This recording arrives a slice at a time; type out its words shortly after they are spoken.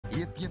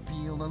you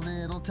feel a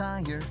little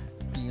tired,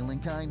 feeling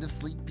kind of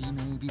sleepy,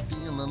 maybe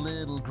feel a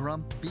little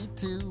grumpy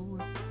too,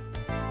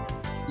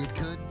 it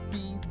could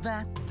be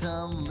that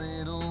a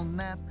little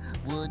nap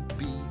would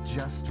be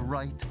just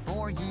right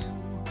for you.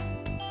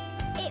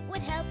 It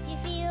would help you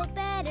feel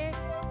better,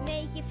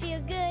 make you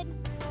feel good,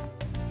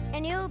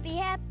 and you'll be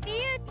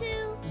happier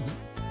too.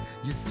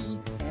 You see,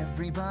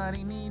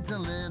 everybody needs a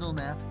little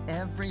nap.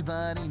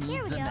 Everybody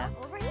needs a nap.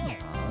 Over here.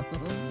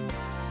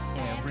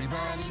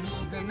 Everybody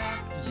needs a nap,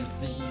 you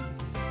see.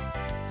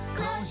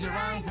 Close your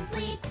eyes and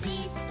sleep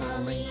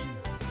peacefully.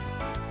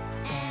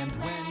 And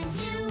when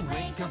you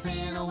wake up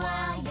in a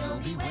while, you'll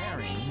be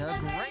wearing a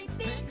great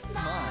big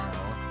smile.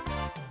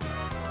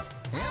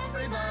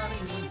 Everybody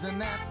needs a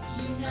nap,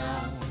 you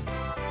know.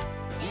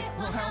 It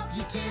will help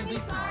you to be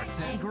smart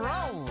and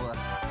grow.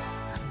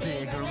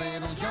 Big or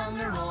little, young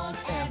or old,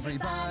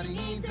 everybody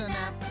needs a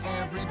nap.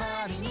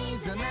 Everybody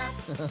needs a nap.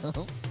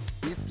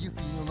 If you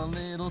feel a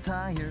little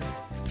tired,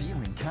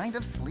 feeling kind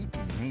of sleepy,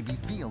 maybe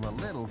feel a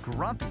little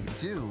grumpy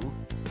too,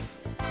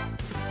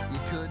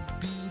 it could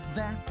be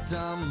that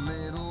a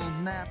little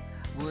nap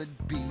would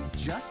be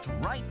just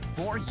right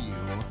for you.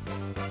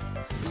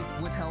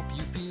 It would help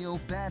you feel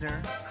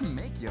better,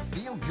 make you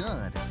feel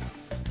good,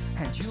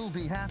 and you'll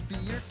be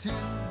happier too.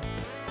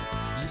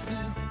 You see,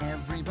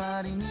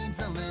 everybody needs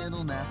a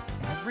little nap.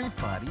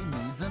 Everybody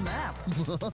needs a nap.